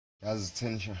Yazi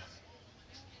Tensha,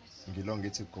 ngilonge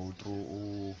to go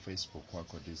through Facebook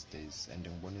wakho these days and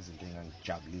ngibona izinto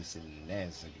engangijabulisi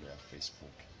neze kuleya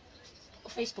Facebook.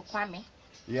 Facebook kwami?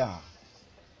 Yeah.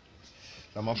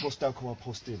 Lama post akho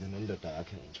wapostile nendoda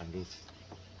yakhe Angikunelisi.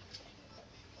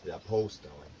 Uyaposta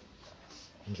wena.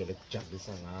 Indlela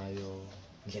ekujabulisa ngayo,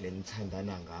 indlela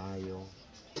enithandana ngayo,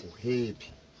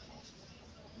 uhappy.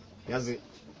 Yazi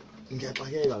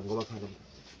ngiyaxakeka ngoba phela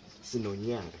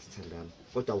sinonyaka sithandana.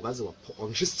 Kodwa awukaze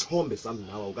wangisho isithombe sami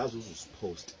nawe awukaze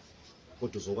uzusipost.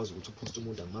 Kodwa uzokwazi ukuthi upost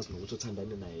umuntu angimazi nokuthi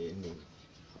uthandane naye enini.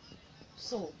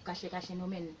 So kahle kahle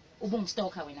nomeni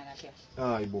ubungistalker wena kahle.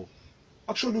 Hayibo.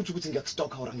 Akusho lutho ukuthi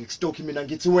ngiyakustalker or ngikustoki mina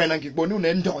ngithi wena ngikubona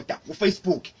unendoda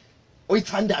kuFacebook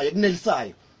oyithandayo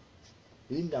ekunelisayo.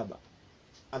 Indaba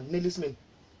Angikunelisi mina.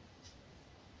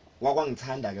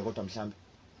 Wakwangithanda ke kodwa mhlambe.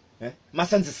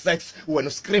 Masenze sex wena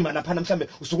uscreama lapha mhlambe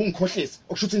usuke ungikhohlisa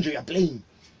okusho ukuthi nje uyablame.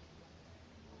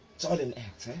 It's all an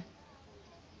act,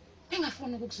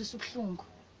 Engafuni ukukuzwisa ubuhlungu.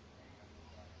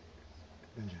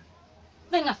 Kanjani?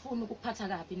 Bengafuni ukuphatha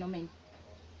kabi nomeni.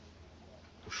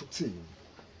 Usho ukuthini?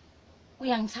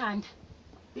 Uyangithanda.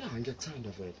 Yeah,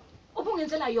 ngiyakuthanda vele.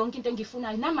 Ubungenzela yonke into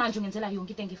engiyifunayo namanje ungenzela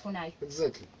yonke into engiyifunayo.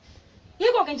 Exactly.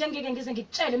 Yiko ke nje ngeke ngize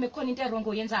ngikutshele mekukhona into erongo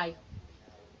oyenzayo.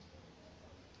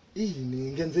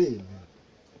 Yini ngenzeni?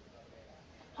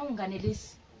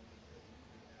 Awunganelisi.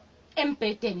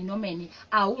 Embedeni nomeni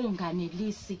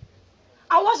awunganelisi.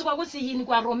 Awazi ukuthi yini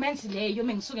kwa romance leyo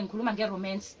mengisuke ngikhuluma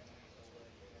ngeromance.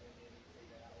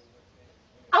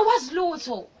 Awazi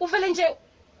lutho uvele nje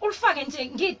ulifake nje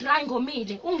ngidry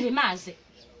ngomile ungilimaze.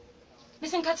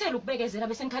 Bese ngikhathela ukubekezela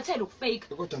bese ngikhathela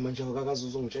ukufake. Kodwa manje awukakazi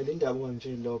uzongitshela indaba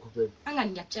ungangitsheli lokho phela.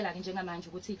 Angani ngiyakutshela ke njengamanje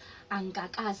ukuthi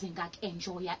angikakaze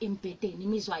ngakenjoya embedeni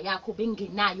imizwa yakho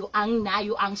bengenayo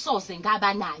anginayo angisoze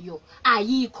ngaba nayo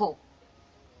ayikho.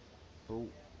 Oh.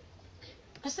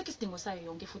 Asekho isidingo sayo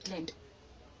yonke futhi lento.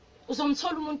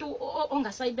 Uzomthola umuntu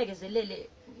ongasayibekezelele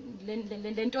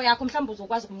lento yakho mhlawumbe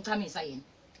uzokwazi ukumchamisa yena.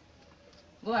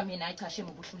 Ngoba mina ayichashe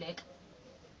ngobuhluleka.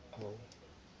 Oh.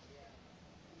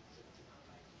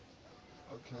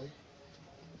 Okay.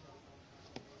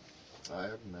 I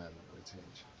have none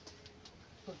attention.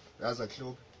 Yaza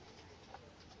Club.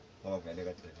 Ngoba vele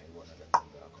kade ngiyibona le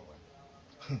ngqondo yakho wena.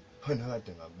 Wena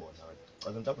kade ngakubona wena.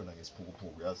 Cela mhlawumbe na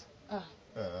ngesiphukuphuku yazi.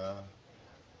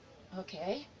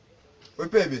 Okay. Wey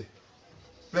baby.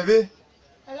 Baby.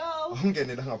 Hello.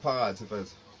 Ungenela ngaphakathi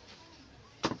mfethu.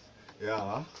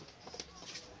 Yeah.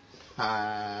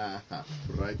 Ha.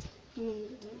 Right.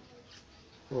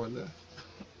 Wona.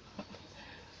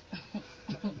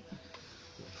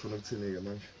 Ufuna ukuthini ke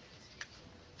manje?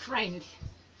 Friend.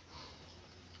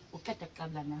 Uqeda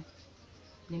kuqabula na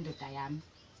nendoda yami.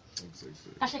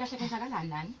 Kahle kahle kwenzakalani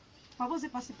lana? Wabuza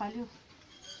ibhasi ibhaliwe.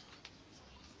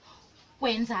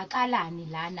 Kwenzakalani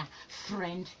lana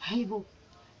friend? Hayibo.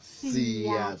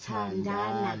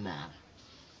 Siyathandana.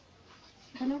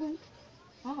 Kanoko.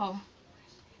 Oh.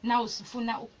 Now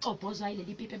sifuna ukucobhozwa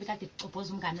ileli pipe bekade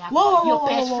kucobhoza umngane wakho. Your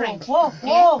best friend.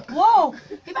 Whoa.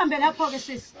 Ibambe lapho ke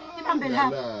sisi. Ibambe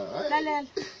lapho. Lalela.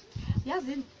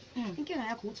 Yazi inkinga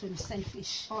yakho ukuthi wena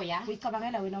selfish. Oh yeah.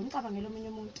 Uyicabangela wena umcabangela omunye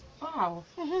umuntu. Wow.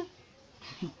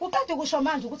 Uqede kusho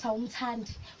manje ukuthi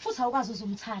awumthandi futhi awukazi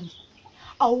uzumthandi.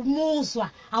 Awumuzwa,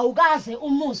 awukaze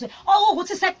umuzwe.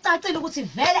 Okuthi sekucacile ukuthi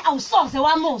vele awusoze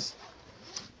wamuzwa.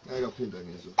 Ayikaphinda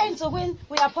ngizwe. Ensukwini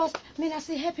uyapost mina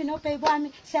si happy no baby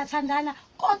wami siyathandana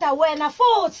kodwa wena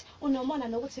futhi unomona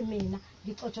nokuthi mina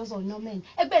ngixojoza unomeni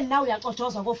ekubeni nawe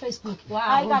uyaxojozwa ko Facebook.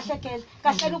 Hayi kahle kele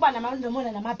kahle uba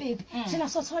namalomona namapipi thina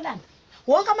sotholana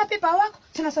wonke amapipi awakho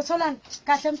thina sotholana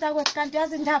kahle mntakwethu kanti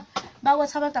yazi indaba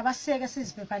bakwethu abantu abasiyeke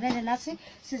sizibhebhanele nathi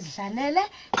sizidlanele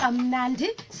kamnandi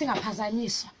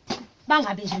singaphazanyiswa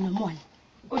bangabe nje nomona.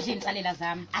 Udla insalela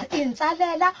zami.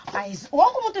 Insalela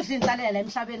wonke umuntu udla insalela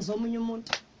emhlabeni zomunye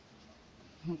umuntu.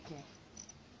 Okay.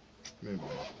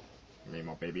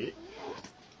 Memo baby.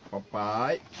 Bye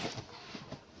bye.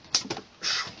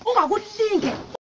 Ungakulinge